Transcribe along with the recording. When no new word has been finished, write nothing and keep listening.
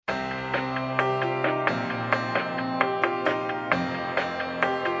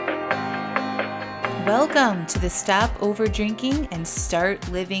Welcome to the Stop Over Drinking and Start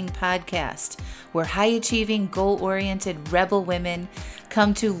Living podcast, where high-achieving, goal-oriented rebel women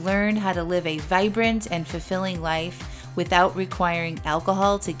come to learn how to live a vibrant and fulfilling life without requiring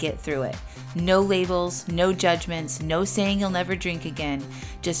alcohol to get through it. No labels, no judgments, no saying you'll never drink again.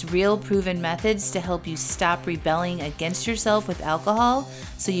 Just real proven methods to help you stop rebelling against yourself with alcohol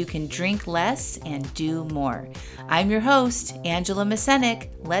so you can drink less and do more. I'm your host, Angela Masenik.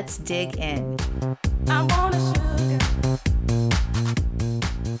 Let's dig in.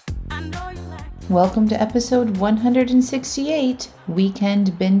 Welcome to episode 168,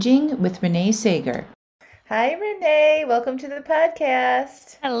 Weekend Binging with Renee Sager. Hi, Renee. Welcome to the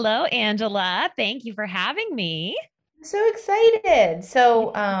podcast. Hello, Angela. Thank you for having me. I'm so excited.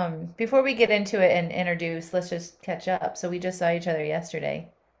 So before we get into it and introduce, let's just catch up. So we just saw each other yesterday.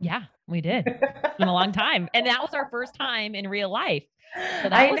 Yeah, we did. It's been a long time. And that was our first time in real life. So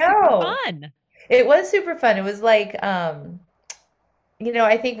that I was know. super fun. It was super fun. It was like,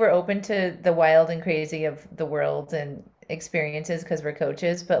 I think we're open to the wild and crazy of the world and experiences because we're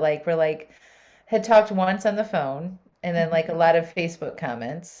coaches, but had talked once on the phone and then a lot of Facebook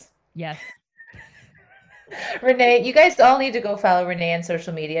comments. Yes. Renee, you guys all need to go follow Renee on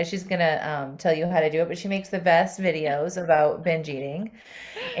social media. She's going to tell you how to do it, but she makes the best videos about binge eating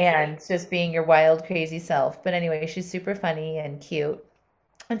and just being your wild, crazy self. But anyway, she's super funny and cute.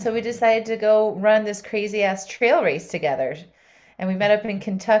 And so we decided to go run this crazy ass trail race together. And we met up in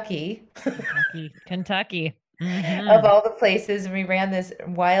Kentucky. Kentucky. Mm-hmm. Of all the places, and we ran this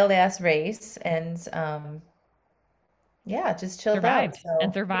wild ass race and just chilled survived out.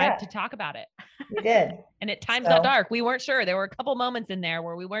 And survived to talk about it. We did. And at times got dark. We weren't sure. There were a couple moments in there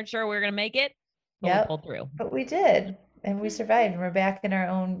where we weren't sure we were going to make it. But we pulled through. But we did. And we survived. And we're back in our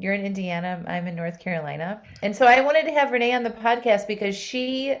own. You're in Indiana. I'm in North Carolina. And so I wanted to have Renee on the podcast because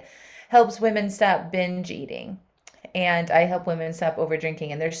she helps women stop binge eating. And I help women stop over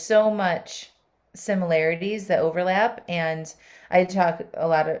drinking. And there's so much similarities that overlap, and I talk a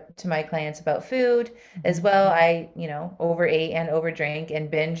lot to my clients about food as well. I overate and overdrank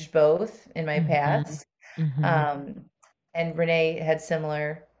and binged both in my past. And Renee had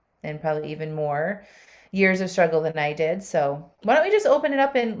similar and probably even more years of struggle than I did. So why don't we just open it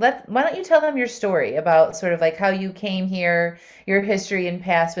up and why don't you tell them your story about sort of like how you came here, your history and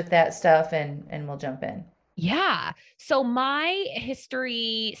past with that stuff, and we'll jump in. Yeah. So my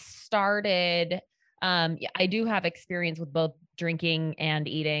history started, I do have experience with both drinking and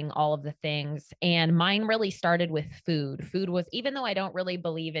eating, all of the things. And mine really started with food. Food was, even though I don't really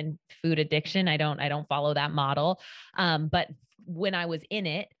believe in food addiction, I don't follow that model. But when I was in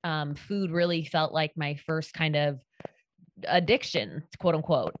it, food really felt like my first kind of addiction, quote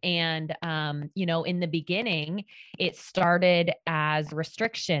unquote. And, in the beginning, it started as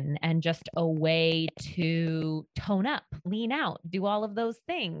restriction and just a way to tone up, lean out, do all of those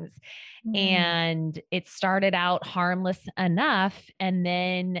things. And it started out harmless enough. And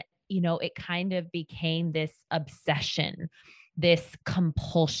then, it kind of became this obsession, this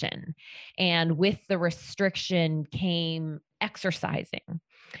compulsion. And with the restriction came exercising.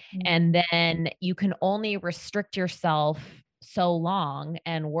 And then you can only restrict yourself so long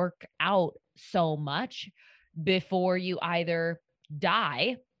and work out so much before you either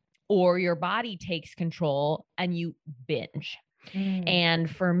die or your body takes control and you binge. And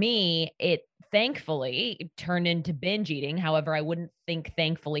for me, it thankfully turned into binge eating. However, I wouldn't think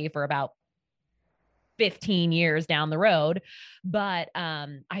thankfully for about 15 years down the road, but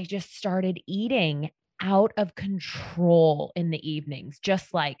I just started eating out of control in the evenings,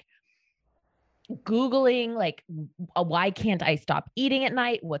 just like Googling, why can't I stop eating at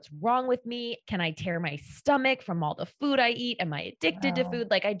night? What's wrong with me? Can I tear my stomach from all the food I eat? Am I addicted to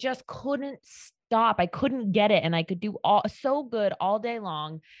food? I just couldn't stop. I couldn't get it. And I could do so good all day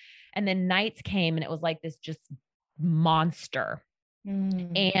long. And then nights came and it was like this just monster.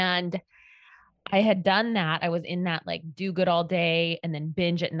 And I had done that. I was in that do good all day and then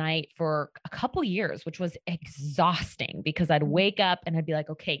binge at night for a couple years, which was exhausting because I'd wake up and I'd be like,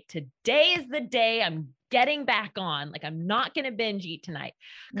 okay, today is the day I'm getting back on. I'm not going to binge eat tonight.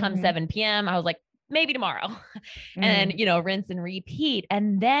 Come 7 p.m. I was like, maybe tomorrow. And then, rinse and repeat.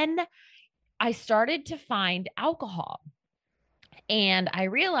 And then I started to find alcohol. And I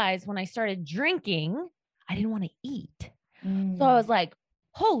realized when I started drinking, I didn't want to eat. So I was like,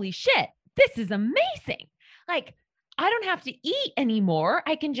 holy shit. This is amazing. I don't have to eat anymore.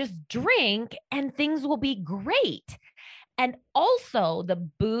 I can just drink and things will be great. And also the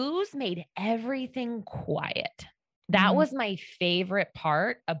booze made everything quiet. That was my favorite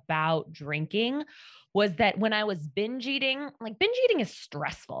part about drinking, was that when I was binge eating, like binge eating is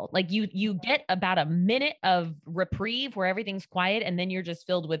stressful. Like you get about a minute of reprieve where everything's quiet, and then you're just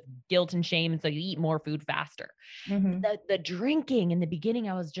filled with guilt and shame. And so you eat more food faster. The drinking in the beginning,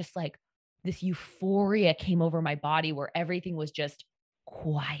 I was just like, this euphoria came over my body where everything was just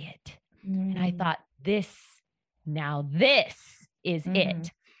quiet. And I thought, this is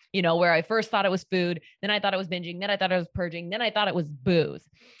it. You know, where I first thought it was food, then I thought it was binging, then I thought it was purging, then I thought it was booze.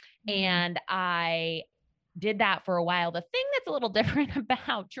 And I did that for a while. The thing that's a little different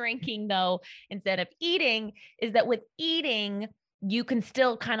about drinking, though, instead of eating, is that with eating, you can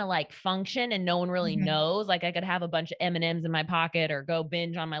still kind of like function and no one really knows. Like I could have a bunch of M&Ms in my pocket or go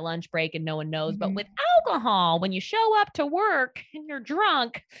binge on my lunch break and no one knows. But with alcohol, when you show up to work and you're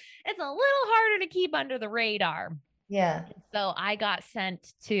drunk, it's a little harder to keep under the radar. Yeah. So I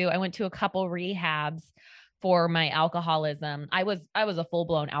went to a couple rehabs for my alcoholism. I was a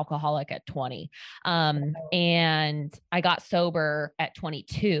full-blown alcoholic at 20. And I got sober at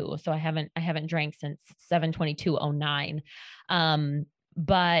 22. So I haven't drank since 7/22/09.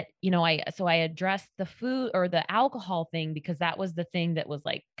 But you know, I addressed the food or the alcohol thing because that was the thing that was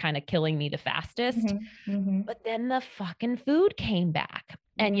like kind of killing me the fastest. But then the fucking food came back.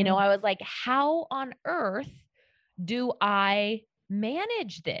 And you know, I was like, how on earth do I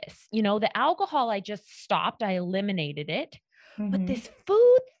manage this? You know, the alcohol, I just stopped, I eliminated it. But this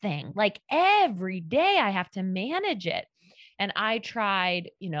food thing, like every day I have to manage it. And I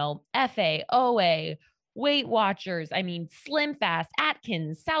tried, you know, FA, OA, Weight Watchers, I mean, Slim Fast,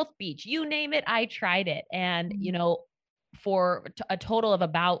 Atkins, South Beach, you name it, I tried it. And, you know, for a total of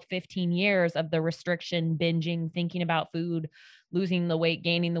about 15 years of the restriction, binging, thinking about food, losing the weight,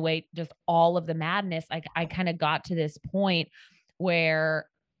 gaining the weight, just all of the madness, I kind of got to this point where,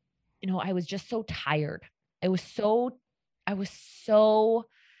 you know, I was just so tired. I was so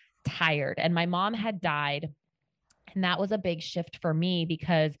tired. And my mom had died. And that was a big shift for me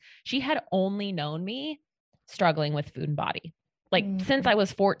because she had only known me struggling with food and body. Like since I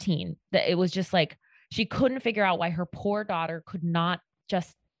was 14, that it was just like, she couldn't figure out why her poor daughter could not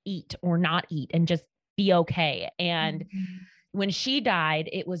just eat or not eat and just be okay. And when she died,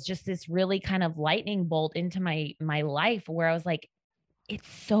 it was just this really kind of lightning bolt into my life where I was like, it's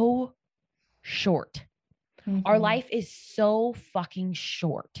so short. Our life is so fucking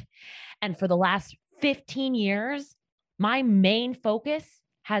short. And for the last 15 years, my main focus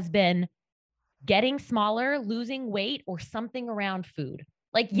has been getting smaller, losing weight, or something around food.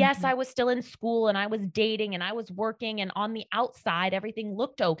 Like, yes, I was still in school and I was dating and I was working, and on the outside, everything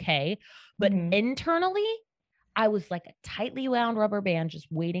looked okay. But internally, I was like a tightly wound rubber band just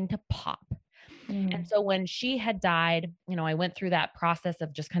waiting to pop. And so when she had died, you know, I went through that process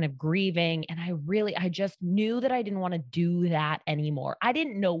of just kind of grieving. And I just knew that I didn't want to do that anymore. I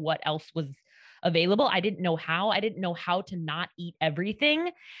didn't know what else was available. I didn't know how to not eat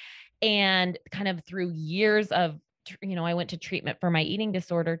everything. And kind of through years of, you know, I went to treatment for my eating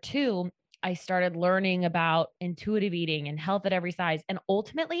disorder too. I started learning about intuitive eating and health at every size. And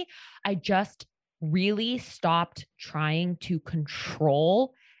ultimately, I just really stopped trying to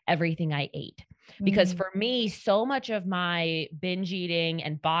control everything I ate. Because for me, so much of my binge eating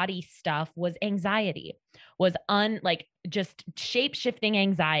and body stuff was anxiety, was just shape shifting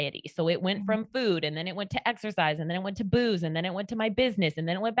anxiety. So it went from food, and then it went to exercise, and then it went to booze, and then it went to my business, and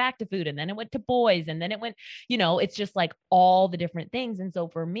then it went back to food, and then it went to boys, and then it went, you know, it's just like all the different things. And so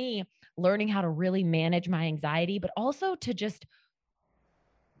for me, learning how to really manage my anxiety, but also to just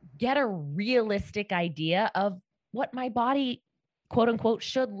get a realistic idea of what my body, quote unquote,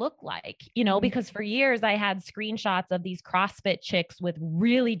 should look like, you know, because for years I had screenshots of these CrossFit chicks with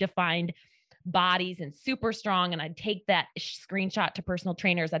really defined bodies and super strong. And I'd take that screenshot to personal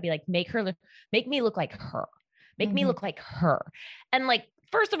trainers. I'd be like, make me look like her, make me look like her. And like,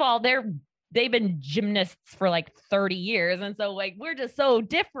 first of all, they've been gymnasts for like 30 years. And so like, we're just so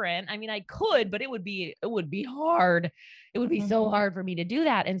different. I mean, I could, but it would be hard. It would be so hard for me to do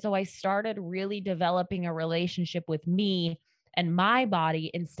that. And so I started really developing a relationship with me and my body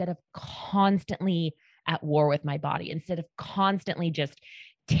instead of constantly at war with my body, instead of constantly just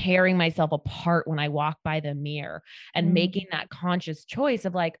tearing myself apart when I walk by the mirror, and making that conscious choice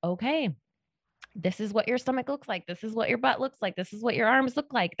of like, okay, this is what your stomach looks like. This is what your butt looks like. This is what your arms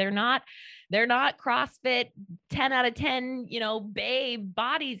look like. They're not CrossFit 10 out of 10, you know, babe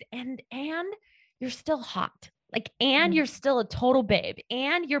bodies. And you're still hot. Like, and you're still a total babe,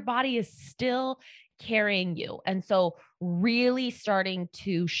 and your body is still carrying you. And so really starting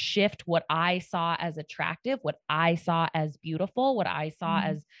to shift what I saw as attractive, what I saw as beautiful, what I saw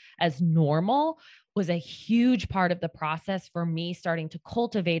Mhm. as normal was a huge part of the process for me starting to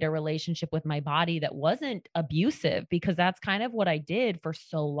cultivate a relationship with my body that wasn't abusive, because that's kind of what I did for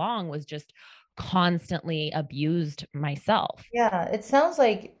so long, was just constantly abused myself. Yeah, it sounds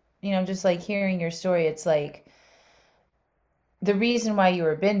like, just like hearing your story, it's like the reason why you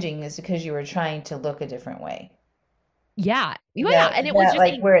were binging is because you were trying to look a different way. Yeah. Is Yeah. that And is it was that just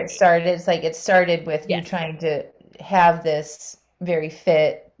like where it started? It's like it started with you yes. trying to have this very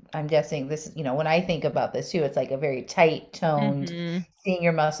fit. I'm guessing this, when I think about this too, it's like a very tight toned, Hmm. seeing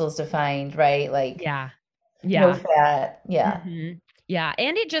your muscles defined, right? Like Yeah. no Yeah. fat. Yeah. Hmm. Yeah.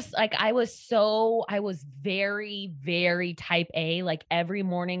 And it just like, I was very, very type A. Like every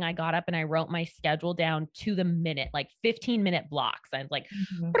morning I got up and I wrote my schedule down to the minute, like 15-minute blocks. I was like,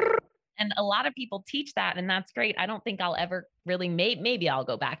 Hmm. and a lot of people teach that, and that's great. I don't think I'll ever really, maybe I'll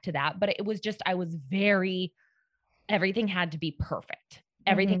go back to that, but it was just, I was very, everything had to be perfect.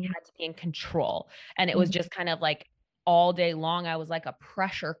 Everything Hmm. had to be in control. And it was Hmm. just kind of like all day long, I was like a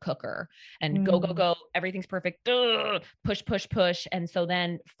pressure cooker and go, go, Hmm. go. Everything's perfect. Ugh, push, push, push. And so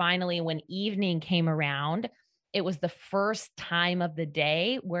then finally, when evening came around, it was the first time of the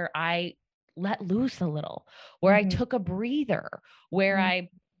day where I let loose a little, where I Hmm. took a breather, where I,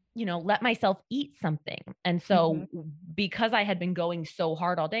 let myself eat something. And Hmm. so because I had been going so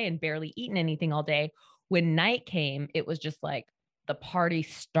hard all day and barely eaten anything all day, when night came, it was just like the party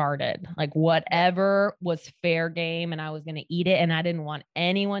started. Like whatever was fair game, and I was going to eat it. And I didn't want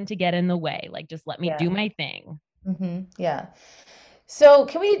anyone to get in the way. Like, just let me Yeah. do my thing. Yeah. So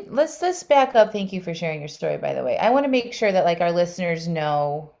can let's back up. Thank you for sharing your story, by the way. I want to make sure that like our listeners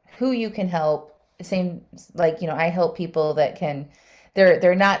know who you can help. Same like, I help people that can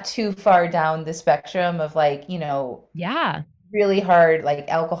they're not too far down the spectrum of like, Yeah. really hard like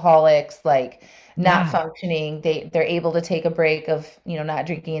alcoholics, like not Yeah. functioning. They're able to take a break of, not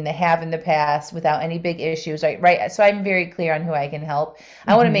drinking, and they have in the past without any big issues, right? So I'm very clear on who I can help.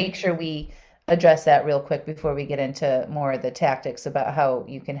 I want to Hmm. make sure we address that real quick before we get into more of the tactics about how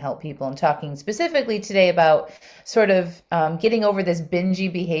you can help people. I'm talking specifically today about sort of getting over this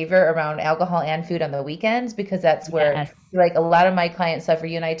bingy behavior around alcohol and food on the weekends, because that's where Yes. like a lot of my clients suffer.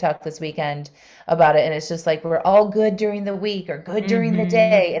 You and I talked this weekend about it, and it's just like we're all good during the week or good during the Hmm.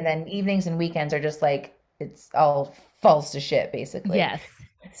 day, and then evenings and weekends are just like it's all falls to shit basically. Yes.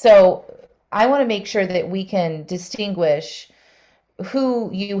 So I want to make sure that we can distinguish who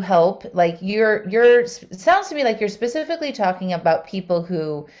you help. Like it sounds to me like you're specifically talking about people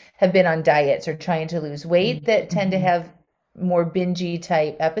who have been on diets or trying to lose weight that tend to Hmm. have more bingy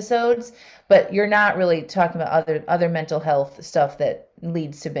type episodes, but you're not really talking about other mental health stuff that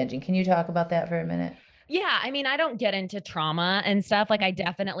leads to binging. Can you talk about that for a minute? Yeah, I mean, I don't get into trauma and stuff. Like I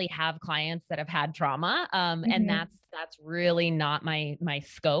definitely have clients that have had trauma. And Hmm. that's really not my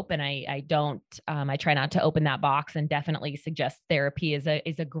scope. And I don't I try not to open that box, and definitely suggest therapy is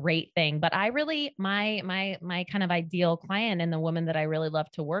a great thing. But I really my kind of ideal client, and the woman that I really love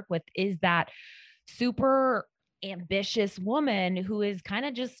to work with, is that super ambitious woman who is kind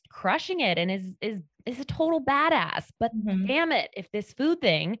of just crushing it and is a total badass. But Hmm. damn it, if this food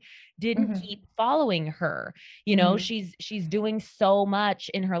thing didn't Hmm. keep following her, Hmm. she's doing so much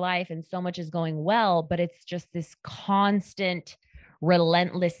in her life and so much is going well, but it's just this constant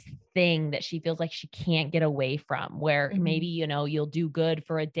relentless thing that she feels like she can't get away from, where maybe, Hmm. you'll do good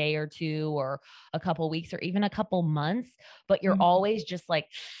for a day or two or a couple weeks or even a couple months, but you're Hmm. always just like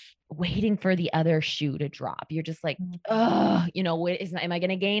waiting for the other shoe to drop. You're just like, oh, am I going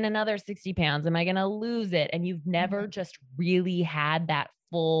to gain another 60 pounds? Am I going to lose it? And you've never Hmm. just really had that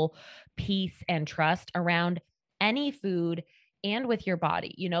full peace and trust around any food and with your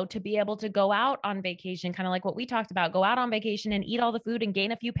body, to be able to go out on vacation, kind of like what we talked about, go out on vacation and eat all the food and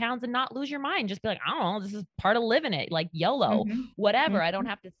gain a few pounds and not lose your mind. Just be like, I don't know, this is part of living it, like YOLO, Hmm. whatever. I don't Hmm.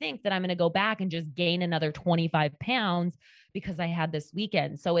 have to think that I'm going to go back and just gain another 25 pounds because I had this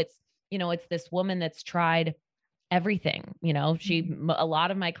weekend. So it's this woman that's tried everything. A lot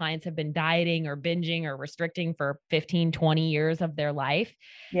of my clients have been dieting or binging or restricting for 15, 20 years of their life.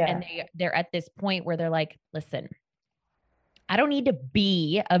 And Yeah. they're at this point where they're like, listen, I don't need to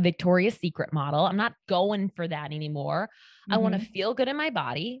be a Victoria's Secret model. I'm not going for that anymore. I want to Hmm. feel good in my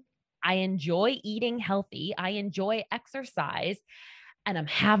body. I enjoy eating healthy. I enjoy exercise, and I'm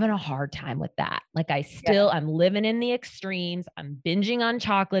having a hard time with that. Like Yeah. I'm living in the extremes. I'm binging on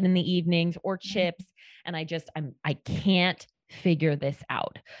chocolate in the evenings or chips. And I can't figure this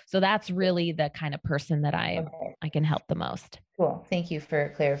out. So that's really the kind of person that I Okay. I can help the most. Cool. Thank you for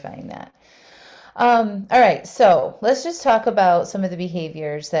clarifying that. All right, so let's just talk about some of the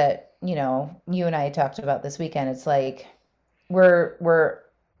behaviors that, you and I talked about this weekend. It's like we're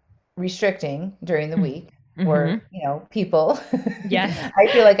restricting during the week. Mm-hmm. We're, people. Yes.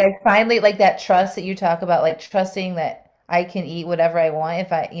 I feel like I finally like that trust that you talk about, like trusting that I can eat whatever I want.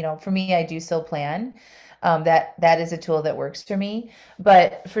 If I, for me, I do still plan. That is a tool that works for me.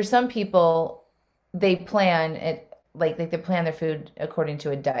 But for some people, they plan it like they plan their food according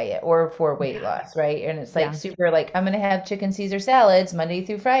to a diet or for weight Yeah. loss, right? And it's like Yeah. super like I'm gonna have chicken Caesar salads Monday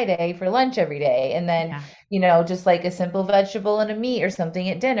through Friday for lunch every day, and then Yeah. just like a simple vegetable and a meat or something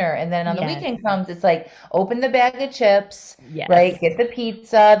at dinner. And then on the Yes. weekend comes, it's like open the bag of chips, right? Yes. Get the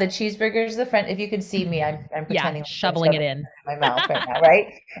pizza, the cheeseburgers, the front. If you could see me, I'm Yeah. pretending like I'm Shoveling it shoving in. it in my mouth right now, right?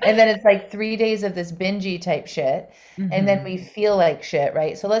 And then it's like 3 days of this bingey type shit. And then Mm-hmm. we feel like shit,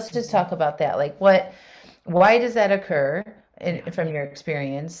 right? So let's just talk about that. Like why does that occur Yeah. from your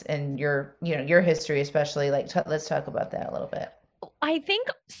experience and your history, especially like let's talk about that a little bit. I think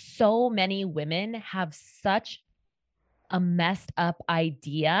so many women have such a messed up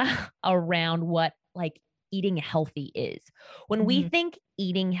idea around what like eating healthy is. When we Hmm. think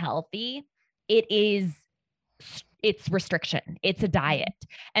eating healthy, it is it's restriction. It's a diet.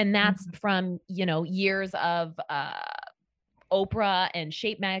 And that's Hmm. from, years of Oprah and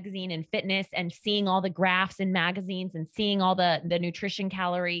Shape magazine and fitness and seeing all the graphs in magazines and seeing all the nutrition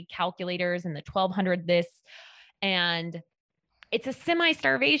calorie calculators and the 1200 this, and it's a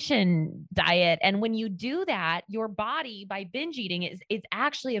semi-starvation diet. And when you do that, your body by binge eating is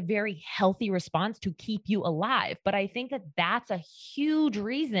actually a very healthy response to keep you alive. But I think that that's a huge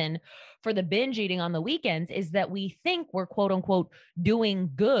reason for the binge eating on the weekends is that we think we're quote unquote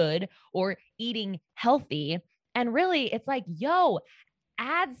doing good or eating healthy. And really, it's like, yo,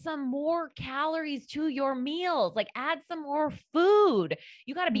 add some more calories to your meals, like add some more food.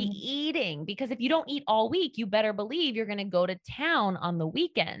 You got to be Hmm. eating, because if you don't eat all week, you better believe you're going to go to town on the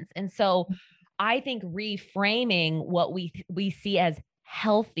weekends. And so I think reframing what we see as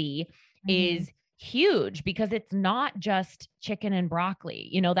healthy Hmm. is huge, because it's not just chicken and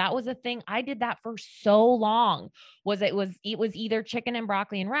broccoli. That was a thing. I did that for so long. It was either chicken and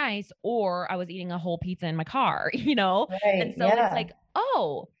broccoli and rice, or I was eating a whole pizza in my car, Right. And so it's Yeah. like,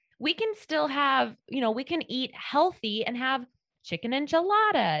 oh, we can still have, we can eat healthy and have chicken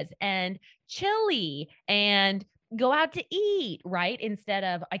enchiladas and chili and go out to eat, right? Instead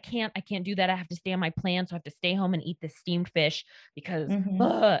of I can't do that. I have to stay on my plan. So I have to stay home and eat this steamed fish because, Hmm.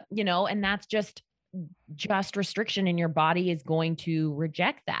 and that's just restriction, and your body is going to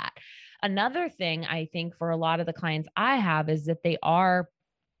reject that. Another thing I think for a lot of the clients I have is that they are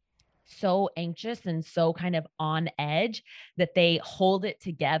so anxious and so kind of on edge that they hold it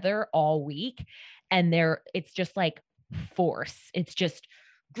together all week, and it's just like force. It's just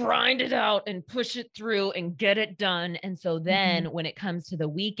grind it out and push it through and get it done. And so Hmm. then when it comes to the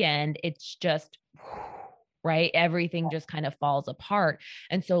weekend, it's just right, everything just kind of falls apart.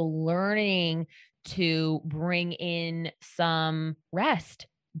 And so learning to bring in some rest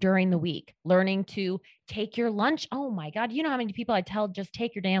during the week, learning to take your lunch. Oh my God. You know how many people I tell just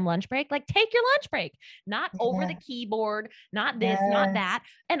take your damn lunch break? Like, take your lunch break, not over the Yeah. keyboard, not this, not Yes. that.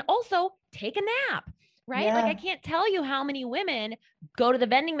 And also take a nap, right? Like, I Yeah. can't tell you how many women go to the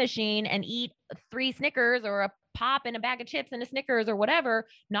vending machine and eat 3 Snickers or a pop and a bag of chips and a Snickers or whatever,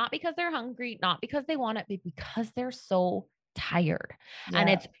 not because they're hungry, not because they want it, but because they're so tired. And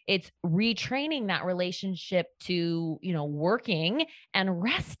Yeah. it's retraining that relationship to, working and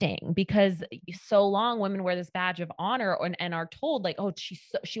resting, because so long women wear this badge of honor and are told like, oh,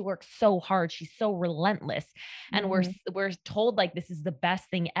 she works so hard, she's so relentless, and we're Hmm. we're told like this is the best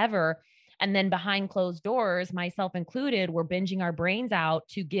thing ever. And then behind closed doors, myself included, we're binging our brains out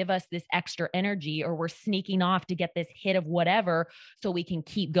to give us this extra energy, or we're sneaking off to get this hit of whatever so we can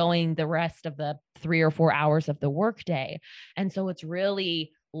keep going the rest of the 3 or 4 hours of the workday. And so it's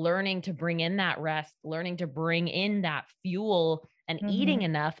really learning to bring in that rest, learning to bring in that fuel and eating Hmm.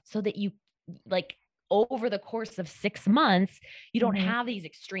 enough so that you, like, over the course of 6 months, you don't Hmm. have these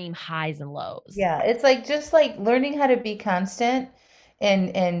extreme highs and lows. Yeah, it's like just like learning how to be constant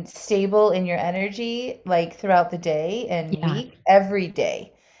and stable in your energy like throughout the day and Yeah. week every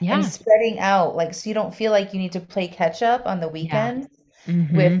day and Yeah. spreading out like so you don't feel like you need to play catch up on the Yeah. weekends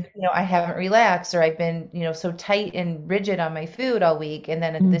with, Mm-hmm. I haven't relaxed or I've been, so tight and rigid on my food all week and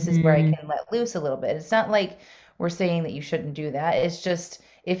then this is where I Mm-hmm. can let loose a little bit. It's not like we're saying that you shouldn't do that. It's just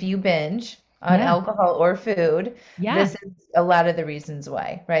if you binge on Yeah. alcohol or food, Yeah. this is a lot of the reasons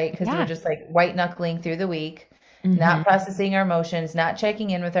why, right? Because we're Yeah. just like white knuckling through the week. not processing our emotions, not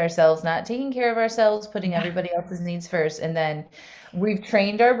checking in with ourselves, not taking care of ourselves, putting everybody else's needs first. And then we've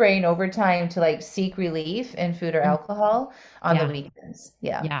trained our brain over time to like seek relief in food or Mhm. alcohol on the Yeah. weekends.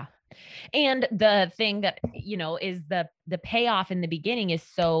 Yeah. Yeah. And the thing that, is the payoff in the beginning is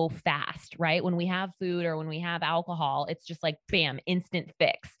so fast, right? When we have food or when we have alcohol, it's just like bam, instant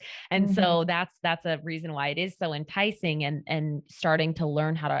fix. And Mhm. so that's a reason why it is so enticing, and starting to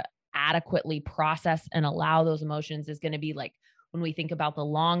learn how to adequately process and allow those emotions is going to be like, when we think about the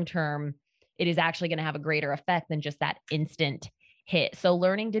long term, it is actually going to have a greater effect than just that instant hit. So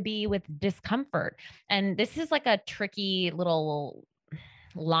learning to be with discomfort. And this is like a tricky little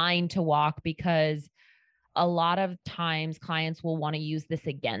line to walk, because a lot of times clients will want to use this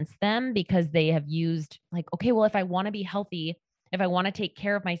against them because they have used like, okay, well, if I want to be healthy, if I want to take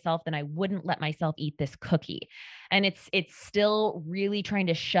care of myself, then I wouldn't let myself eat this cookie. And it's still really trying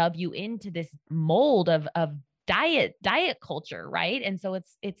to shove you into this mold of diet culture, right? And so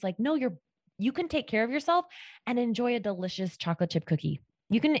it's like, no, you can take care of yourself and enjoy a delicious chocolate chip cookie.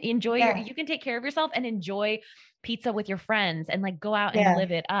 Yeah. You can take care of yourself and enjoy pizza with your friends and like go out and Yeah.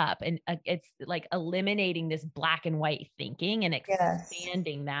 live it up. And it's like eliminating this black and white thinking and Yes.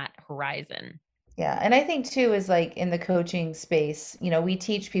 expanding that horizon. Yeah. And I think too is like in the coaching space, we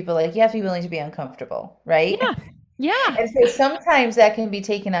teach people like you have to be willing to be uncomfortable, right? Yeah. Yeah. And so sometimes that can be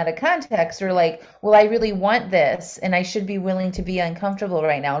taken out of context or like, well, I really want this and I should be willing to be uncomfortable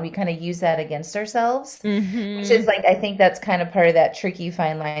right now. And we kind of use that against ourselves, which is Hmm. like, I think that's kind of part of that tricky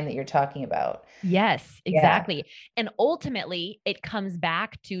fine line that you're talking about. Yes, Yeah. exactly. And ultimately, it comes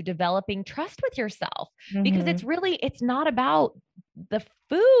back to developing trust with yourself, because Hmm. it's not about the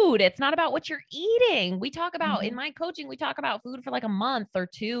food. It's not about what you're eating. We talk about, in Hmm. my coaching, we talk about food for like a month or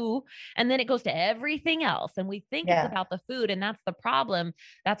two, and then it goes to everything else. And we think it's Yeah. about the food. And that's the problem.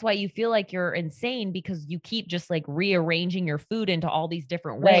 That's why you feel like you're insane, because you keep just like rearranging your food into all these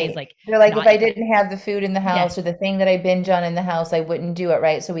different ways. Right. Like, They're like, if not, I didn't have the food in the house or yes, the thing that I binge on in the house, I wouldn't do it,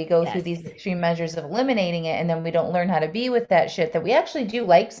 right? So we go through yes, these extreme measures of eliminating it, and then we don't learn how to be with that shit that we actually do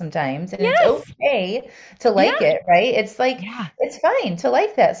like sometimes. And it's yes, okay to yeah, like it, right? It's like, yeah, it's fine to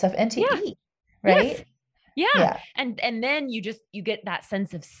like that stuff and to yeah, eat, yes. right? Yeah. Yeah. And then you get that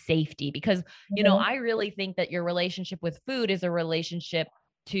sense of safety, because Hmm. I really think that your relationship with food is a relationship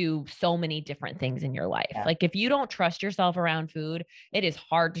to so many different things in your life. Yeah. Like if you don't trust yourself around food, it is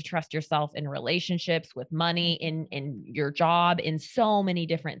hard to trust yourself in relationships, with money, in your job, in so many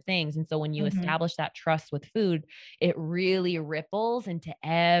different things. And so when you Hmm. establish that trust with food, it really ripples into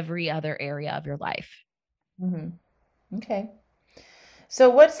every other area of your life. Hmm. Okay. So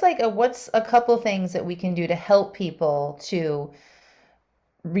what's a couple things that we can do to help people to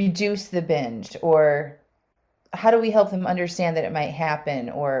reduce the binge, or how do we help them understand that it might happen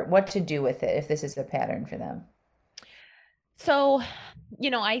or what to do with it if this is a pattern for them? So,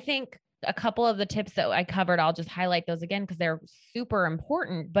 I think a couple of the tips that I covered, I'll just highlight those again because they're super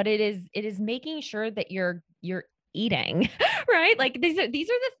important, but it is making sure that you're eating, right? Like these are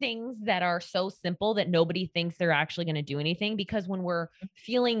the things that are so simple that nobody thinks they're actually going to do anything, because when we're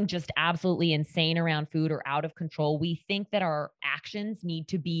feeling just absolutely insane around food or out of control, we think that our actions need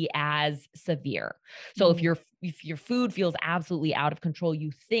to be as severe. So Mm. if your food feels absolutely out of control,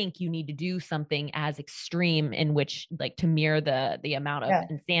 you think you need to do something as extreme, in which like to mirror the amount of Yeah.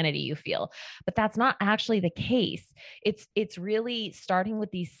 insanity you feel. But that's not actually the case. It's really starting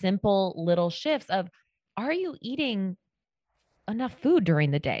with these simple little shifts of, are you eating enough food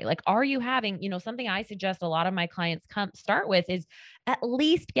during the day? Like, are you having, something I suggest a lot of my clients come start with is at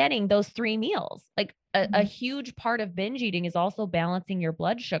least getting those 3 meals. Like a Mhm. huge part of binge eating is also balancing your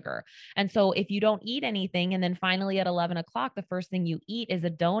blood sugar. And so if you don't eat anything, and then finally at 11 o'clock, the first thing you eat is a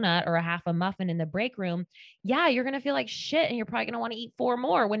donut or a half a muffin in the break room, yeah, you're going to feel like shit. And you're probably going to want to eat 4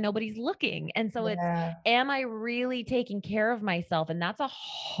 more when nobody's looking. And so Yeah. am I really taking care of myself? And that's a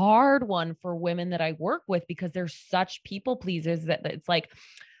hard one for women that I work with, because they're such people pleasers that it's like,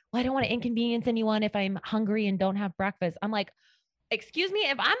 well, I don't want to inconvenience anyone if I'm hungry and don't have breakfast. I'm like, excuse me,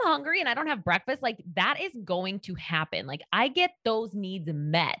 if I'm hungry and I don't have breakfast, like that is going to happen. Like I get those needs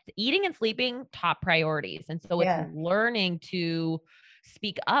met. Eating and sleeping, top priorities. And so it's Yeah. learning to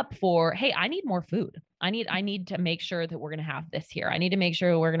speak up for, hey, I need more food. I need to make sure that we're going to have this here. I need to make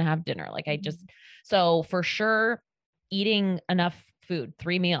sure we're going to have dinner. Like Mhm. so for sure, eating enough food,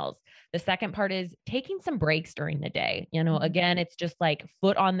 3 meals. The second part is taking some breaks during the day. Mhm. Again, it's just like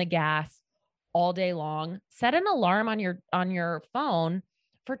foot on the gas all day long. Set an alarm on your phone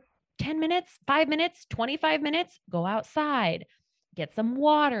for 10 minutes, 5 minutes, 25 minutes, go outside. get some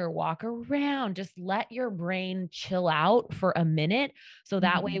water, walk around, just let your brain chill out for a minute. So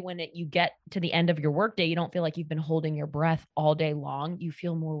that way, when you get to the end of your workday, you don't feel like you've been holding your breath all day long. You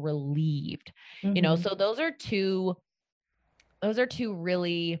feel more relieved, so those are two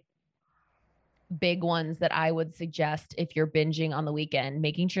really big ones that I would suggest if you're binging on the weekend,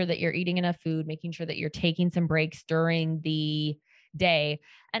 making sure that you're eating enough food, making sure that you're taking some breaks during the day.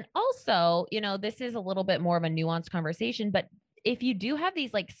 And also, this is a little bit more of a nuanced conversation, but if you do have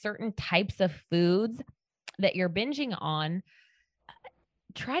these like certain types of foods that you're binging on,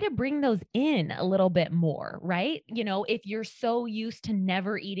 try to bring those in a little bit more, right? If you're so used to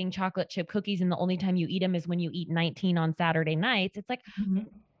never eating chocolate chip cookies and the only time you eat them is when you eat 19 on Saturday nights, it's like,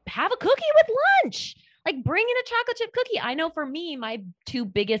 have a cookie with lunch. Like bring in a chocolate chip cookie. I know for me, my two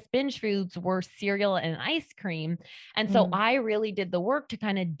biggest binge foods were cereal and ice cream. And so I really did the work to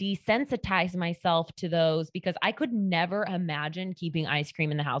kind of desensitize myself to those because I could never imagine keeping ice cream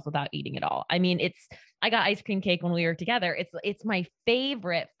in the house without eating it all. I mean, I got ice cream cake when we were together. It's my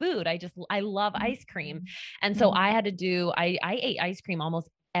favorite food. I love ice cream. And so I ate ice cream almost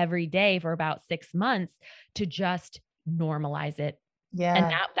every day for about 6 months to just normalize it. Yeah.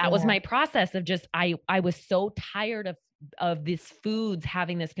 And that was my process of just, I was so tired of these foods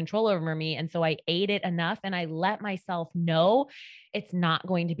having this control over me. And so I ate it enough and I let myself know it's not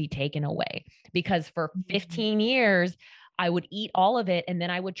going to be taken away, because for 15 years, I would eat all of it. And then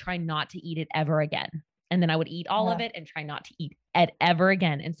I would try not to eat it ever again. And then I would eat all of it and try not to eat it ever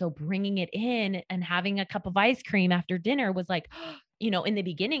again. And so bringing it in and having a cup of ice cream after dinner was like, in the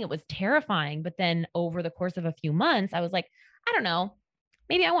beginning, it was terrifying. But then over the course of a few months, I was like, I don't know,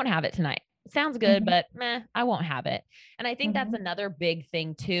 maybe I won't have it tonight. It sounds good, but I won't have it. And I think that's another big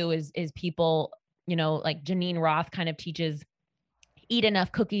thing too, is people, like Janine Roth kind of teaches, eat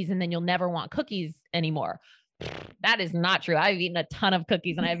enough cookies and then you'll never want cookies anymore. That is not true. I've eaten a ton of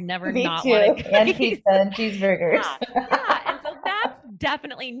cookies and I've never not wanted cookies. And pizza and cheeseburgers. Yeah. And so that's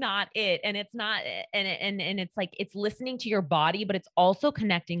definitely not it. And it's not, and it's like, it's listening to your body, but it's also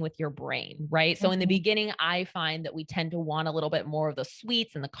connecting with your brain, right? So in the beginning, I find that we tend to want a little bit more of the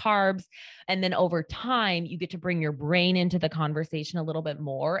sweets and the carbs. And then over time, you get to bring your brain into the conversation a little bit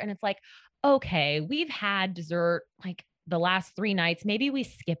more. And it's like, okay, we've had dessert like the last 3 nights, maybe we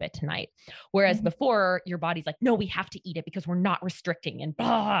skip it tonight. Whereas before, your body's like, no, we have to eat it because we're not restricting and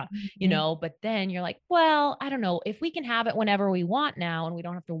blah, but then you're like, well, I don't know, if we can have it whenever we want now and we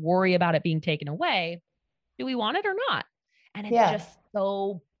don't have to worry about it being taken away, do we want it or not? And it's just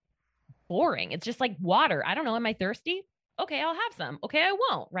so boring. It's just like water. I don't know. Am I thirsty? Okay, I'll have some. Okay, I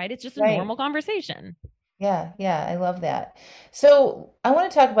won't, right? It's just a normal conversation. Yeah, I love that. So I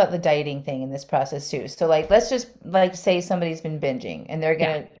want to talk about the dieting thing in this process too. So like, let's just like say somebody's been binging and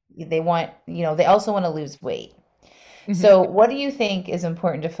they want, they also want to lose weight. So what do you think is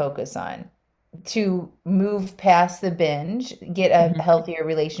important to focus on to move past the binge, get a healthier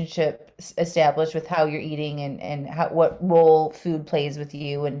relationship established with how you're eating and what role food plays with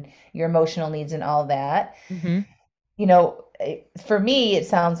you and your emotional needs and all that? For me, it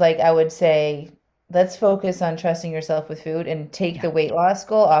sounds like I would say, let's focus on trusting yourself with food and take the weight loss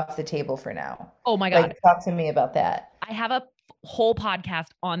goal off the table for now. Oh my God. Like, talk to me about that. I have a whole podcast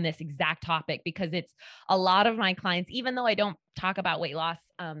on this exact topic because it's a lot of my clients, even though I don't talk about weight loss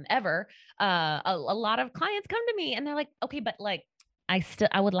ever, a lot of clients come to me and they're like, okay, but like, I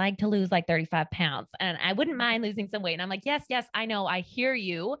would like to lose like 35 pounds and I wouldn't mind losing some weight. And I'm like, yes, I know. I hear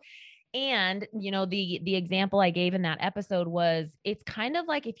you. And, the example I gave in that episode was, it's kind of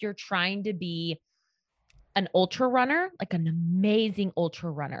like if you're trying to be an ultra runner, like an amazing ultra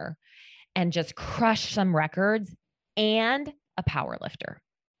runner, and just crush some records, and a power lifter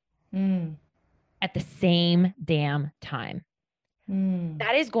at the same damn time.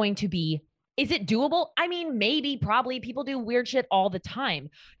 That is going to be, is it doable? I mean, maybe, probably, people do weird shit all the time.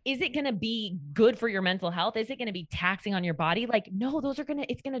 Is it going to be good for your mental health? Is it going to be taxing on your body? Like, no, it's going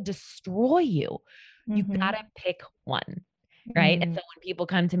to destroy you. You gotta pick one. Right. And so when people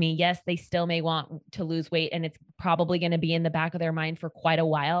come to me, yes, they still may want to lose weight and it's probably going to be in the back of their mind for quite a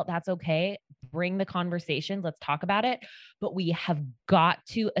while. That's okay. Bring the conversation. Let's talk about it. But we have got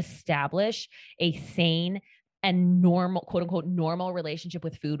to establish a sane and normal, quote unquote, normal relationship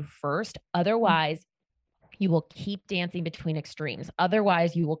with food first. Otherwise, you will keep dancing between extremes.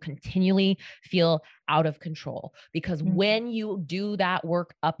 Otherwise, you will continually feel out of control, because when you do that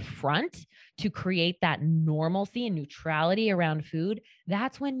work up front to create that normalcy and neutrality around food,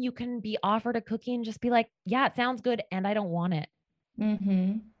 that's when you can be offered a cookie and just be like, yeah, it sounds good. And I don't want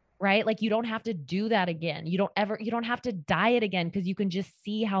it. Right? Like, you don't have to do that again. You don't have to diet again, because you can just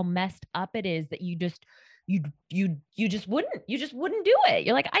see how messed up it is that you just you just wouldn't do it.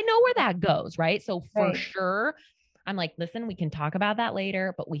 You're like, I know where that goes. Right. So for Right. sure, I'm like, listen, we can talk about that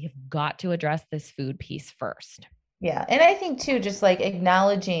later, but we have got to address this food piece first. Yeah. And I think too, just like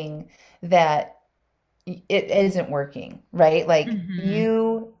acknowledging that it isn't working, right? Like Mm-hmm.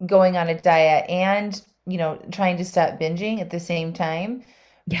 you going on a diet and, trying to stop binging at the same time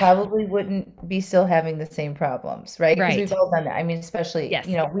Yeah. probably wouldn't be still having the same problems, right? Because we've Right. all done that. I mean, especially, Yes.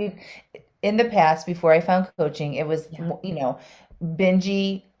 we've in the past before I found coaching, it was, Yeah.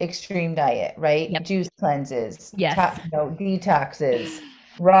 bingey extreme diet, right? Yep. Juice cleanses, Yes. detoxes,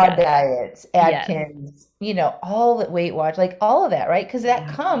 raw Yes. diets, Yes. Atkins, all that Weight Watch, like all of that, right? Because that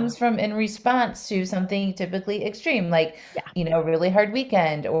Yeah. comes from in response to something typically extreme, like, Yeah. really hard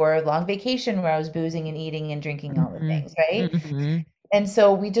weekend or a long vacation where I was boozing and eating and drinking all the Mm-hmm. things, right? Mm-hmm. And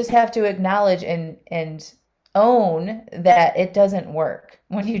so we just have to acknowledge and own that it doesn't work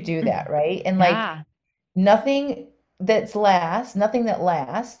when you do that, right? And like Yeah. nothing nothing that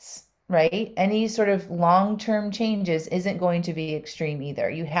lasts, right? Any sort of long-term changes isn't going to be extreme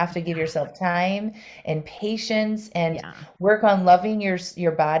either. You have to give Yeah. yourself time and patience and Yeah. work on loving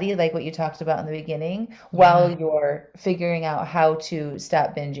your body, like what you talked about in the beginning, while Yeah. you're figuring out how to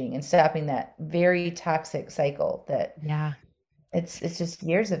stop binging and stopping that very toxic cycle that Yeah. it's just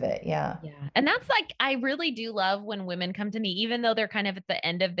years of it. Yeah. Yeah. And that's like, I really do love when women come to me, even though they're kind of at the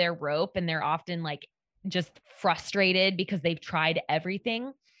end of their rope and they're often like just frustrated because they've tried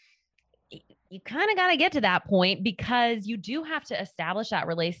everything. You kind of got to get to that point because you do have to establish that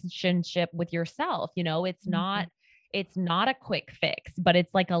relationship with yourself. Mhm. It's not a quick fix, but it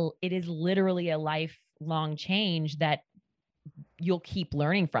is literally a lifelong change that you'll keep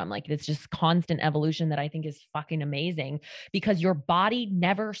learning from. Like it's just constant evolution that I think is fucking amazing because your body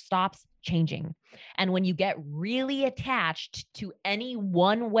never stops changing. And when you get really attached to any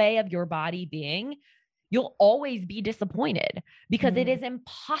one way of your body being, you'll always be disappointed because it Mm. is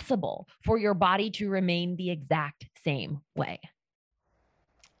impossible for your body to remain the exact same way.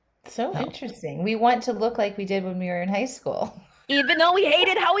 So So, interesting. We want to look like we did when we were in high school. even though we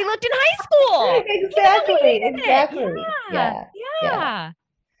hated how we looked in high school, even though we Exactly, hated it. exactly. Yeah. Yeah, yeah. Yeah.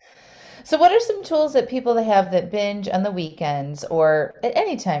 So what are some tools that people that have that binge on the weekends or at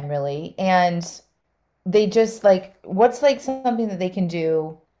any time really, and they just like what's like something that they can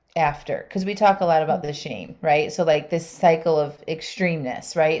do after? Because we talk a lot about the shame, right? So like this cycle of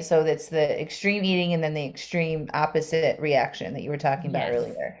extremeness, right? So that's the extreme eating and then the extreme opposite reaction that you were talking about Yes.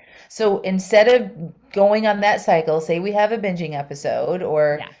 earlier. So instead of going on that cycle, say we have a binging episode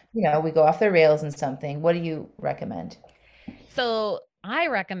or, Yeah. we go off the rails in something, what do you recommend? So I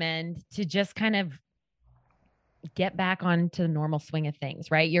recommend to just kind of get back onto the normal swing of things,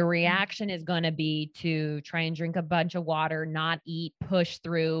 right? Your reaction is going to be to try and drink a bunch of water, not eat, push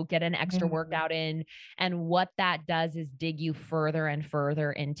through, get an extra Mhm. workout in. And what that does is dig you further and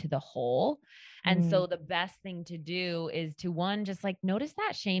further into the hole. And Mm. so the best thing to do is to one, just like notice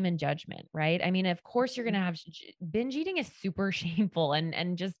that shame and judgment, right? I mean, of course you're going to have binge eating is super shameful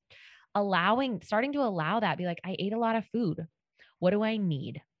and just starting to allow that be like, I ate a lot of food. What do I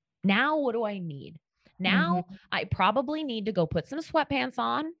need? Now, what do I need? Now, Mhm. I probably need to go put some sweatpants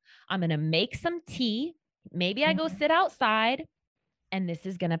on. I'm going to make some tea. Maybe I go Mhm. sit outside and this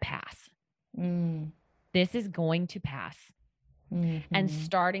is going to pass. Mm. This is going to pass. And Mhm.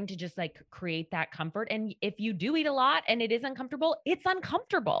 starting to just like create that comfort. And if you do eat a lot and it is uncomfortable, it's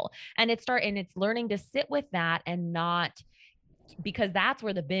uncomfortable. And it's learning to sit with that and not, because that's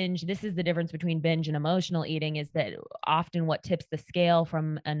where this is the difference between binge and emotional eating, is that often what tips the scale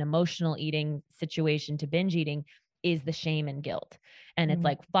from an emotional eating situation to binge eating is the shame and guilt. And it's Mm.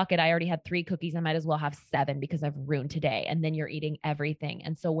 like, fuck it, I already had 3 cookies, I might as well have 7 because I've ruined today. And then you're eating everything.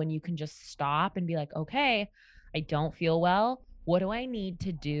 And so when you can just stop and be like, okay, I don't feel well, what do I need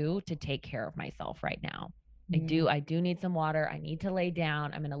to do to take care of myself right now? Mm. I do need some water. I need to lay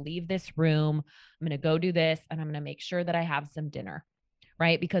down. I'm going to leave this room. I'm going to go do this and I'm going to make sure that I have some dinner.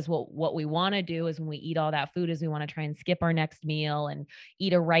 Right? Because what we want to do is when we eat all that food is we want to try and skip our next meal and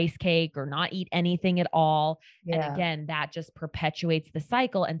eat a rice cake or not eat anything at all. And Yeah. again, that just perpetuates the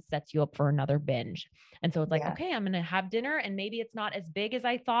cycle and sets you up for another binge. And so it's like, Yeah. okay, I'm going to have dinner and maybe it's not as big as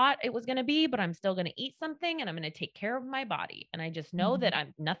I thought it was going to be, but I'm still going to eat something and I'm going to take care of my body. And I just know that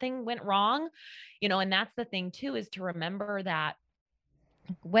Mhm. nothing went wrong, and that's the thing too, is to remember that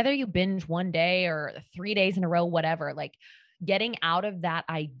whether you binge one day or 3 days in a row, whatever, like getting out of that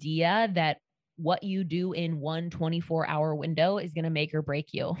idea that what you do in one 24-hour window is going to make or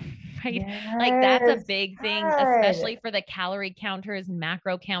break you, right? Like that's a Yes. big thing, God. especially for the calorie counters and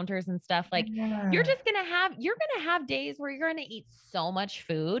macro counters and stuff. Like you're Yeah. just going to have days where you're going to eat so much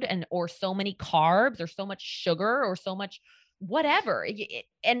food or so many carbs or so much sugar or so much whatever.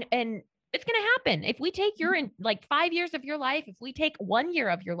 And it's going to happen. If we take like 5 years of your life, if we take 1 year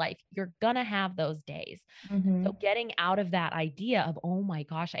of your life, you're going to have those days. So getting out of that idea of, oh my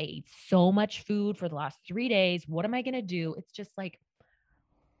gosh, I ate so much food for the last 3 days. What am I going to do? It's just like,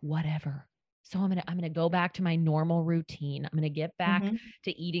 whatever. So I'm going to go back to my normal routine. I'm going to get back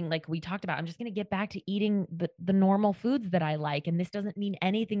to eating like we talked about. I'm just going to get back to eating the normal foods that I like. And this doesn't mean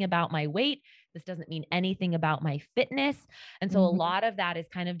anything about my weight. This doesn't mean anything about my fitness. And so a lot of that is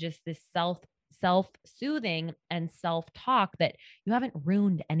kind of just this self-soothing and self-talk that you haven't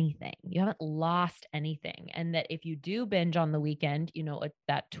ruined anything. You haven't lost anything. And that if you do binge on the weekend,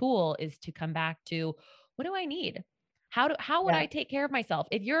 that tool is to come back to, what do I need? How would I take care of myself?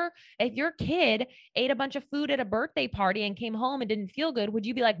 If your kid ate a bunch of food at a birthday party and came home and didn't feel good, would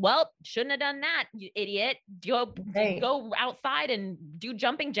you be like, well, shouldn't have done that, you idiot? Go outside and do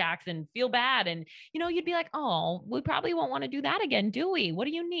jumping jacks and feel bad. And, you'd be like, oh, we probably won't want to do that again, do we? What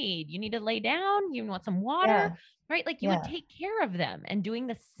do you need? You need to lay down? You want some water? Right? Like you would take care of them, and doing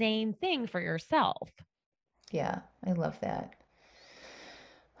the same thing for yourself. Yeah, I love that.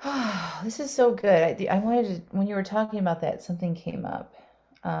 This is so good. I wanted to, when you were talking about that, something came up.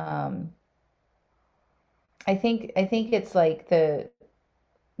 Um, I think it's like the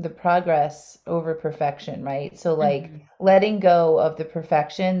progress over perfection, right? So like letting go of the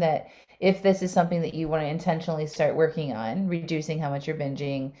perfection, that if this is something that you want to intentionally start working on, reducing how much you're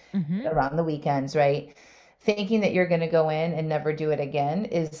binging around the weekends, right? Thinking that you're going to go in and never do it again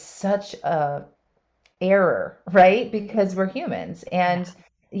is such a error, right? Because we're humans. And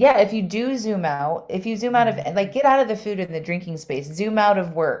yeah, if you do zoom out, if you zoom out of like get out of the food and the drinking space, zoom out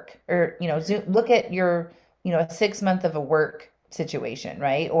of work, or look at your, a 6 month of a work situation,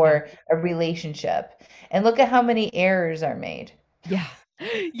 right? Or a relationship, and look at how many errors are made. Yeah.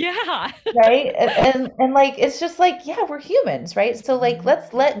 Yeah. Right? And like it's just like, yeah, we're humans, right? So like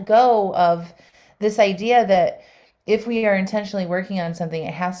let's let go of this idea that if we are intentionally working on something,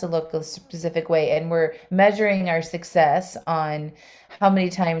 it has to look a specific way, and we're measuring our success on how many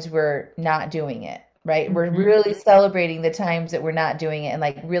times we're not doing it, right? We're really celebrating the times that we're not doing it, and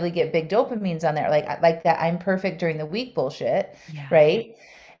like really get big dopamines on there, like that I'm perfect during the week bullshit, right?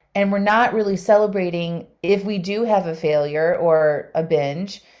 And we're not really celebrating if we do have a failure or a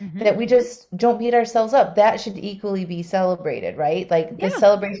binge, that we just don't beat ourselves up. That should equally be celebrated, right? Like the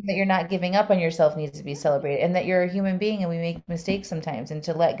celebration that you're not giving up on yourself needs to be celebrated, and that you're a human being and we make mistakes sometimes, and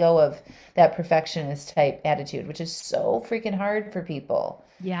to let go of that perfectionist type attitude, which is so freaking hard for people.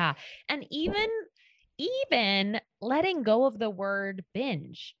 Yeah. And even letting go of the word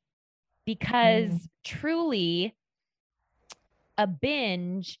binge, because truly a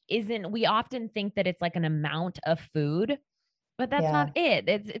binge we often think that it's like an amount of food, but that's not it.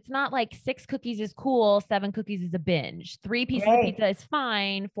 It's not like 6 cookies is cool, 7 cookies is a binge. 3 pieces of pizza is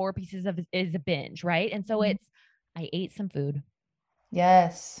fine, 4 pieces is a binge, right? And so it's, I ate some food.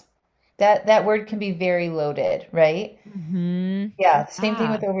 Yes. That word can be very loaded, right? Yeah, same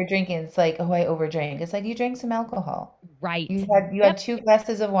thing with over drinking. It's like, oh, I overdrank. It's like you drank some alcohol. Right. You had 2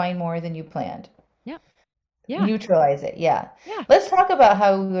 glasses of wine more than you planned. Yeah. Neutralize it. Yeah. Let's talk about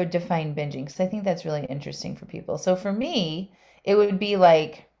how we would define binging, because I think that's really interesting for people. So for me, it would be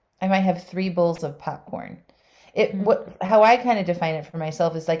like I might have 3 bowls of popcorn. How I kind of define it for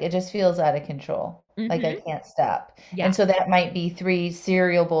myself is like it just feels out of control. Like I can't stop. And so that might be 3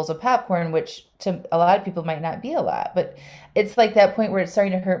 cereal bowls of popcorn, which to a lot of people might not be a lot, but it's like that point where it's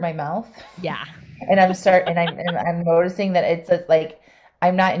starting to hurt my mouth. Yeah. And I'm noticing that it's like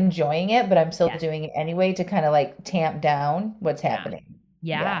I'm not enjoying it, but I'm still doing it anyway to kind of like tamp down what's happening.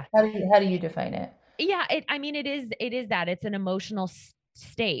 Yeah. How do you define it? Yeah. It is that it's an emotional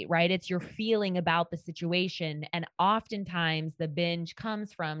state, right? It's your feeling about the situation. And oftentimes the binge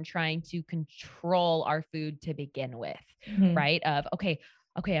comes from trying to control our food to begin with, right? Of, okay,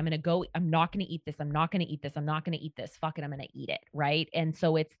 I'm going to go, I'm not going to eat this. I'm not going to eat this. I'm not going to eat this. Fuck it. I'm going to eat it. Right. And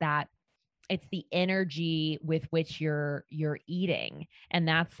so it's the energy with which you're eating. And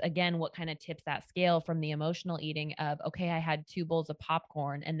that's again, what kind of tips that scale from the emotional eating of, okay, I had 2 bowls of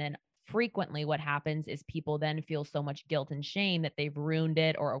popcorn. And then frequently what happens is people then feel so much guilt and shame that they've ruined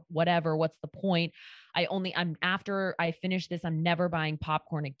it or whatever. What's the point? I'm after I finish this, I'm never buying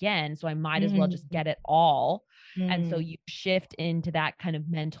popcorn again. So I might as well just get it all. And so you shift into that kind of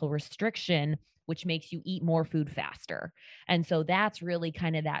mental restriction which makes you eat more food faster. And so that's really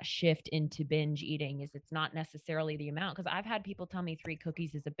kind of that shift into binge eating, is it's not necessarily the amount. Cause I've had people tell me 3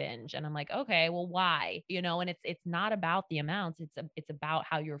 cookies is a binge, and I'm like, okay, well, why? And it's not about the amounts. It's about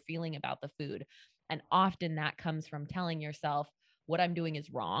how you're feeling about the food. And often that comes from telling yourself what I'm doing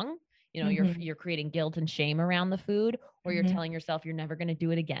is wrong. You're creating guilt and shame around the food, or you're telling yourself you're never going to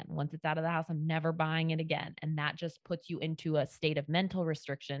do it again. Once it's out of the house, I'm never buying it again. And that just puts you into a state of mental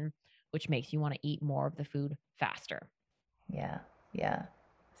restriction, which makes you want to eat more of the food faster. Yeah. Yeah.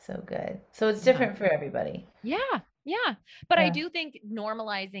 So good. So it's different for everybody. Yeah. Yeah. But I do think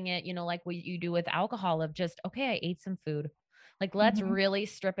normalizing it, like what you do with alcohol, of just, okay, I ate some food. Like, let's really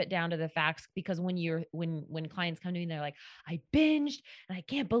strip it down to the facts, because when clients come to me and they're like, I binged and I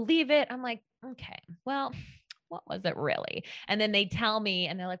can't believe it. I'm like, okay, well, what was it really? And then they tell me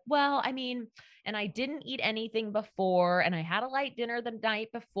and they're like, well, I mean, and I didn't eat anything before, and I had a light dinner the night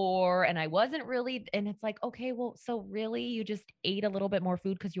before, and I wasn't really, and it's like, okay, well, so really you just ate a little bit more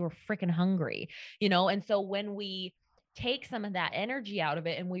food because you were freaking hungry, And so when we take some of that energy out of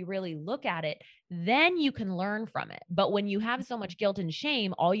it and we really look at it, then you can learn from it. But when you have so much guilt and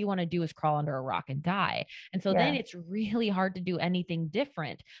shame, all you want to do is crawl under a rock and die. And so then it's really hard to do anything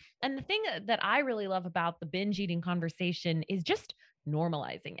different. And the thing that I really love about the binge eating conversation is just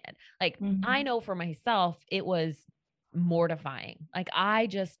normalizing it. Like, I know for myself, it was mortifying. Like, I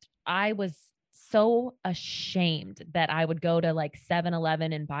was so ashamed that I would go to like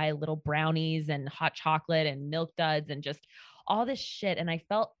 7-Eleven and buy little brownies and hot chocolate and Milk Duds and just all this shit. And I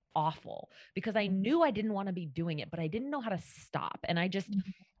felt awful because I knew I didn't want to be doing it, but I didn't know how to stop. And I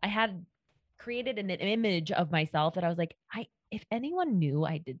had created an image of myself that I was like, if anyone knew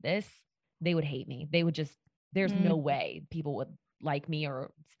I did this, they would hate me. They would just, there's no way people would like me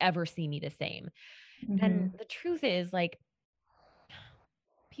or ever see me the same. And the truth is, like,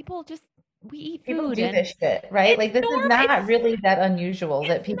 we eat food. People do this shit, right? Like, this is not really that unusual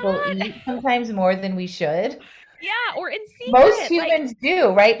that people eat sometimes more than we should. Yeah, or in secret. Most humans do,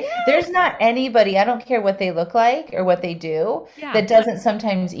 right? Yes. There's not anybody, I don't care what they look like or what they do, that doesn't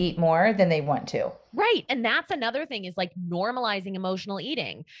sometimes eat more than they want to. Right. And that's another thing, is like normalizing emotional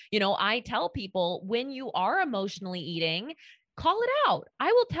eating. I tell people, when you are emotionally eating, call it out.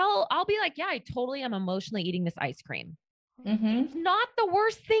 I'll be like, yeah, I totally am emotionally eating this ice cream. It's not the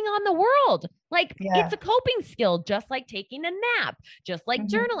worst thing on the world. Like, it's a coping skill, just like taking a nap, just like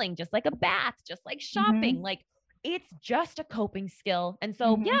journaling, just like a bath, just like shopping. Like, it's just a coping skill. And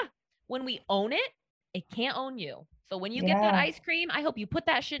so, when we own it, it can't own you. So when you get that ice cream, I hope you put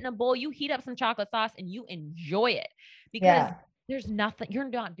that shit in a bowl, you heat up some chocolate sauce, and you enjoy it, because there's nothing, you're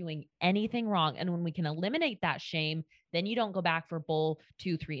not doing anything wrong. And when we can eliminate that shame, then you don't go back for bowl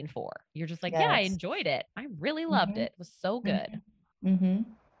 2, 3, and 4. You're just like, I enjoyed it. I really loved it. It was so good.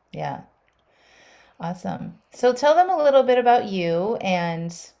 Yeah. Awesome. So tell them a little bit about you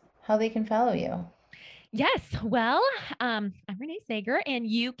and how they can follow you. Yes. Well, I'm Renee Sager,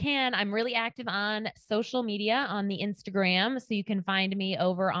 and I'm really active on social media on the Instagram. So you can find me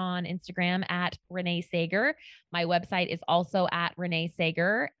over on Instagram at Renee Sager. My website is also at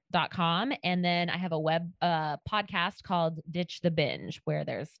reneesager.com. And then I have a web podcast called Ditch the Binge, where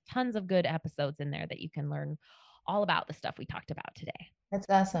there's tons of good episodes in there that you can learn all about the stuff we talked about today. That's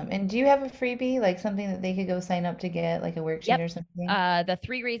awesome. And do you have a freebie, like something that they could go sign up to get, like a worksheet or something? The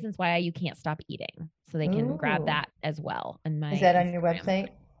 3 reasons why you can't stop eating. So they can grab that as well. Is that on your website?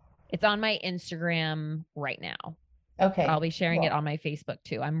 It's on my Instagram right now. Okay. I'll be sharing it on my Facebook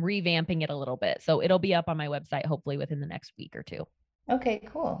too. I'm revamping it a little bit. So it'll be up on my website, hopefully within the next week or 2. Okay,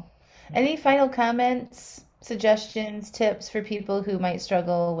 cool. Any final comments, suggestions, tips for people who might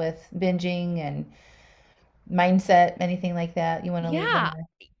struggle with binging and mindset, anything like that you want to leave them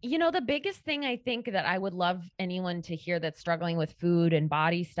with? The biggest thing I think that I would love anyone to hear that's struggling with food and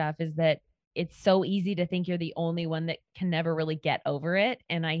body stuff is that it's so easy to think you're the only one that can never really get over it.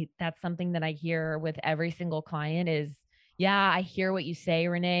 And that's something that I hear with every single client is, I hear what you say,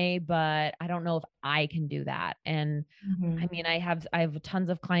 Renee, but I don't know if I can do that. And I mean, I have tons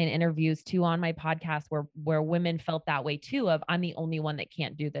of client interviews too on my podcast where women felt that way too, of I'm the only one that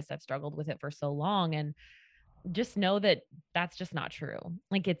can't do this. I've struggled with it for so long. And just know that that's just not true.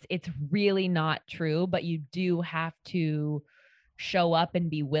 Like, it's really not true, but you do have to show up and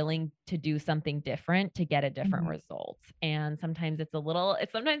be willing to do something different to get a different result. And sometimes it's a little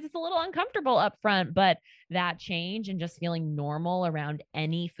uncomfortable up front, but that change and just feeling normal around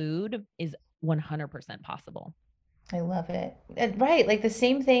any food is 100% possible. I love it. Right. Like, the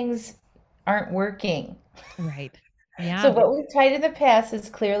same things aren't working. Right. Yeah. So what we've tried in the past is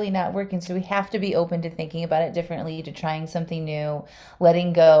clearly not working. So we have to be open to thinking about it differently, to trying something new,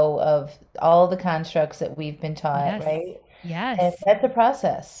 letting go of all the constructs that we've been taught, Yes. right? And Yes. that's a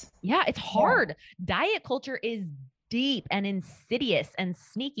process. Yeah, it's Yeah. hard. Diet culture is deep and insidious and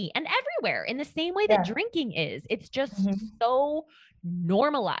sneaky and everywhere in the same way that Yeah. drinking is. It's just Hmm. so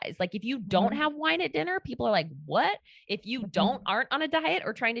normalized. Like if you don't Hmm. have wine at dinner, people are like, "What?" If you Hmm. aren't on a diet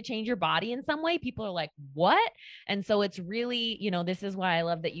or trying to change your body in some way, people are like, "What?" And so it's really, this is why I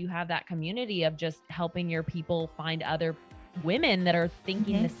love that you have that community of just helping your people find other women that are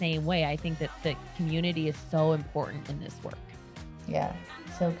thinking the Hmm. same way. I think that the community is so important in this work. Yeah.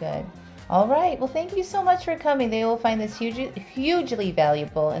 So good. All right. Well, thank you so much for coming. They will find this hugely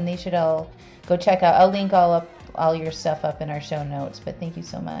valuable, and they should all go check out. I'll link all your stuff up in our show notes. But thank you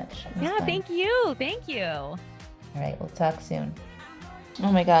so much. It was Yeah, fun. thank you. Thank you. All right. We'll talk soon.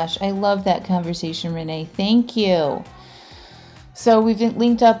 Oh my gosh, I love that conversation, Renee. Thank you. So we've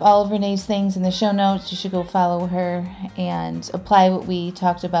linked up all of Renee's things in the show notes. You should go follow her and apply what we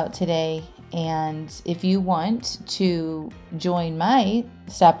talked about today. And if you want to join my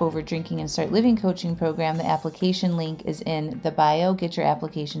Stop Over Drinking and Start Living coaching program, the application link is in the bio. Get your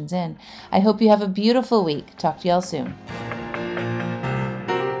applications in. I hope you have a beautiful week. Talk to y'all soon.